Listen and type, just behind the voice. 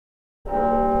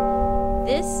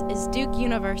This is Duke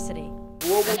University.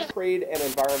 Global trade and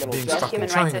environmental justice. Human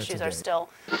rights issues are still.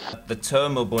 The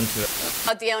term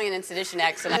Ubuntu. The Alien and Sedition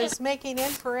Acts. Is making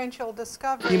inferential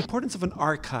discovery. The importance of an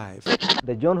archive.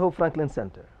 The John Hope Franklin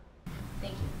Center.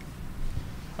 Thank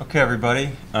you. Okay, everybody.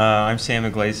 I'm Sam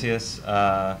Iglesias.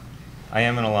 I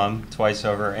am an alum twice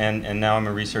over, and now I'm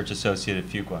a research associate at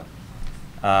Fuqua.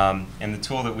 And the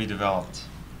tool that we developed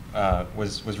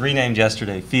was renamed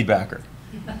yesterday Feedbacker.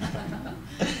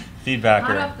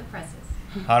 Feedbacker. Hot off the presses.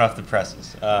 Hot off the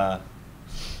presses.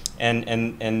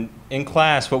 And in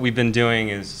class, what we've been doing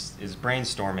is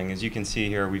brainstorming. As you can see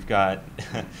here, we've got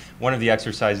one of the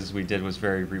exercises we did was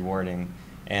very rewarding,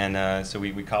 and so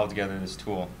we cobbled together this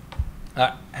tool.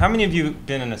 How many of you have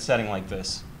been in a setting like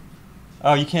this?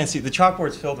 Oh, you can't see. The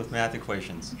chalkboard's filled with math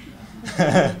equations.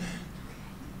 A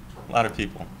lot of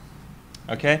people.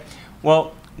 Okay?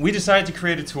 Well, we decided to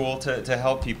create a tool to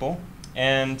help people,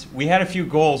 and we had a few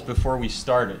goals before we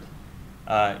started.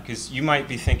 Because you might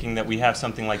be thinking that we have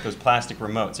something like those plastic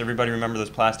remotes. Everybody remember those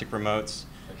plastic remotes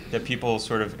that people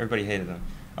everybody hated them.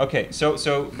 Okay,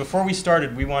 so before we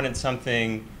started, we wanted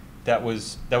something that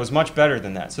was much better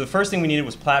than that. So the first thing we needed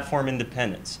was platform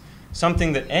independence.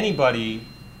 Something that anybody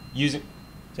using,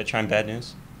 is that chime bad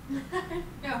news?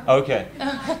 No. Okay.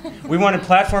 We wanted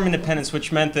platform independence,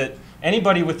 which meant that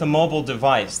anybody with a mobile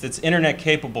device that's internet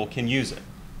capable can use it.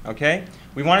 Okay?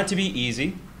 We want it to be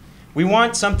easy. We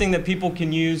want something that people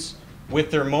can use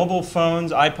with their mobile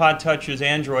phones, iPod touches,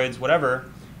 Androids, whatever,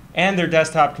 and their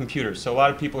desktop computers. So a lot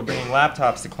of people are bringing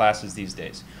laptops to classes these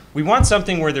days. We want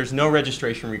something where there's no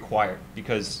registration required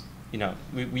because, you know,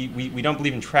 we don't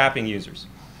believe in trapping users.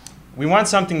 We want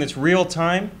something that's real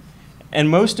time, and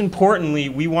most importantly,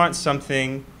 we want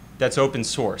something that's open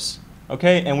source.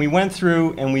 Okay? And we went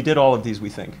through and we did all of these, we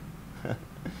think.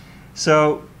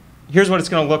 So here's what it's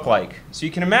going to look like. So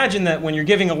you can imagine that when you're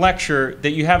giving a lecture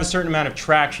that you have a certain amount of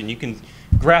traction. You can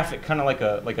graph it kind of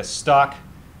like a stock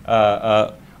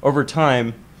over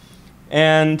time.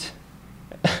 And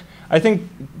I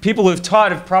think people who have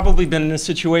taught have probably been in a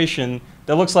situation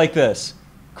that looks like this.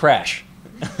 Crash.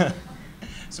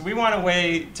 So we want a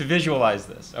way to visualize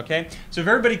this. Okay? So if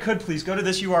everybody could please go to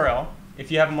this URL. If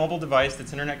you have a mobile device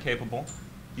that's internet capable.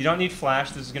 You don't need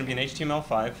Flash. This is going to be an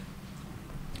HTML5.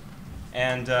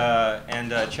 And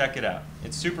check it out.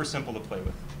 It's super simple to play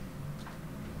with.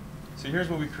 So here's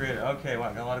what we created. Okay,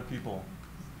 wow, got a lot of people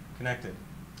connected.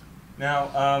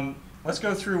 Now, let's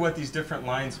go through what these different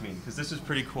lines mean, because this is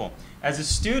pretty cool. As a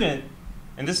student,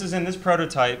 and this is in this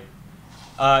prototype,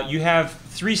 you have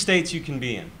 3 states you can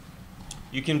be in.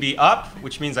 You can be up,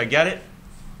 which means I get it,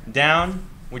 down,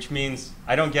 which means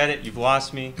I don't get it, you've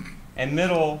lost me, and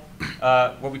middle,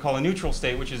 what we call a neutral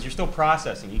state, which is you're still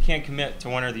processing. You can't commit to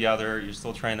one or the other. You're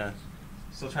still trying to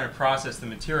process the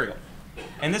material.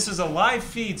 And this is a live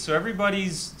feed, so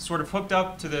everybody's sort of hooked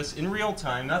up to this in real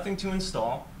time, nothing to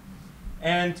install.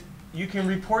 And you can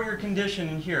report your condition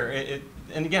in here.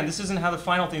 And again, this isn't how the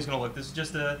final thing is going to look. This is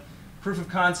just a proof of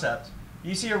concept.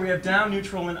 You see here we have down,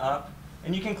 neutral, and up.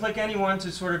 And you can click any one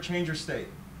to sort of change your state.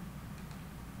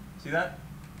 See that?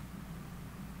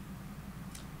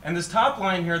 And this top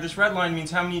line here, this red line, means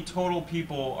how many total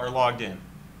people are logged in.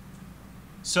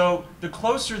 So the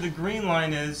closer the green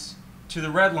line is to the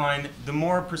red line, the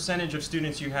more percentage of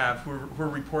students you have who are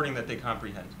reporting that they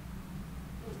comprehend.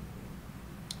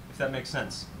 If that makes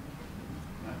sense.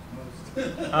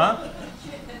 Huh?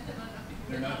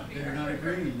 They're not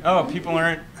agreeing. Oh, people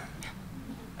aren't.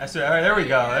 I said, all right, there we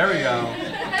go, there we go.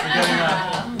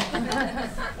 We're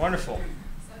getting wonderful.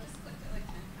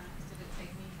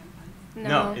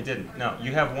 No, it didn't. No,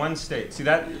 you have one state. See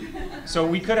that? So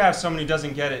we could have someone who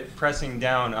doesn't get it pressing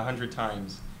down 100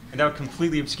 times, and that would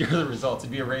completely obscure the results.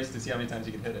 It'd be a race to see how many times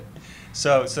you can hit it.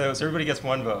 So everybody gets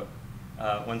one vote,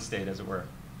 one state, as it were.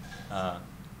 And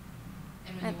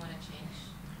when you want to change?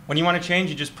 When you want to change,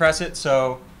 you just press it.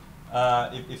 So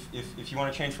if you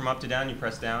want to change from up to down, you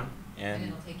press down, and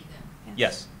it'll take you down.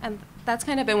 Yes. And that's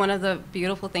kind of been one of the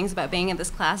beautiful things about being in this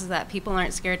class is that people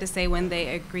aren't scared to say when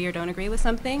they agree or don't agree with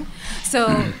something.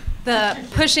 So the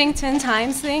pushing 10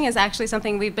 times thing is actually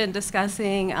something we've been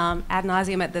discussing ad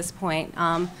nauseum at this point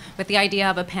with the idea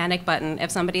of a panic button.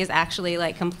 If somebody is actually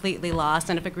like completely lost,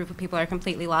 and if a group of people are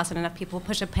completely lost and enough people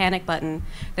push a panic button,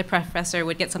 the professor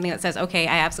would get something that says, okay,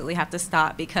 I absolutely have to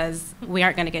stop because we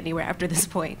aren't going to get anywhere after this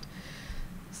point.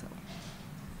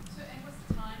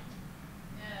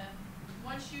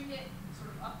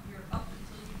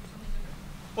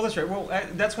 Well, that's right. Well,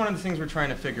 that's one of the things we're trying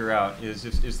to figure out is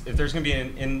if there's going to be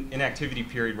an inactivity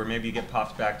period where maybe you get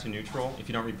popped back to neutral if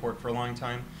you don't report for a long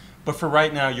time. But for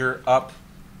right now, you're up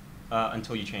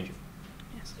until you change it.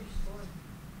 Yes.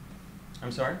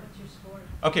 I'm sorry? What's your score?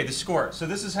 Okay, the score. So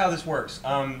this is how this works.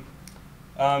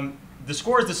 The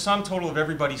score is the sum total of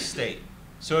everybody's state.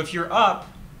 So if you're up,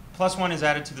 +1 is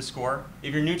added to the score.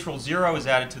 If you're neutral, 0 is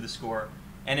added to the score.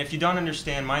 And if you don't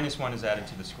understand, -1 is added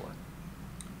to the score.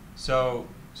 So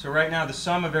right now, the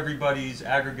sum of everybody's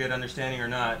aggregate understanding or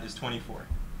not is 24.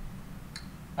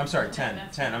 I'm sorry, 10.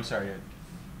 10, I'm sorry.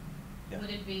 Yeah. Would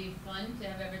it be fun to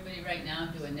have everybody right now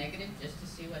do a negative just to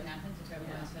see what happens if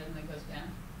everyone suddenly goes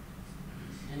down?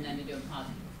 And then to do a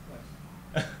positive, of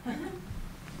course.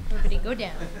 Everybody go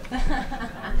down.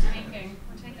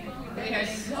 We are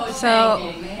so So-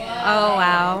 tanking. oh,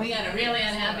 wow. We got a really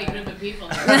unhappy group of people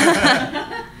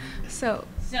here. So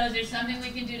So is there something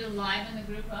we can do to liven the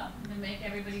group up and to make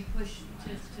everybody push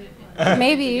to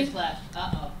Maybe. just left?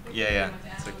 Uh-oh. Yeah.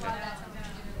 It's okay.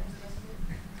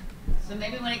 So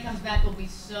maybe when it comes back, we'll be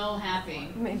so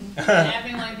happy. that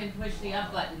everyone can push the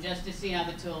up button just to see how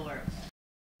the tool works.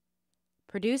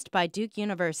 Produced by Duke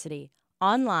University.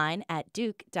 Online at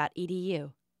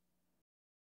duke.edu.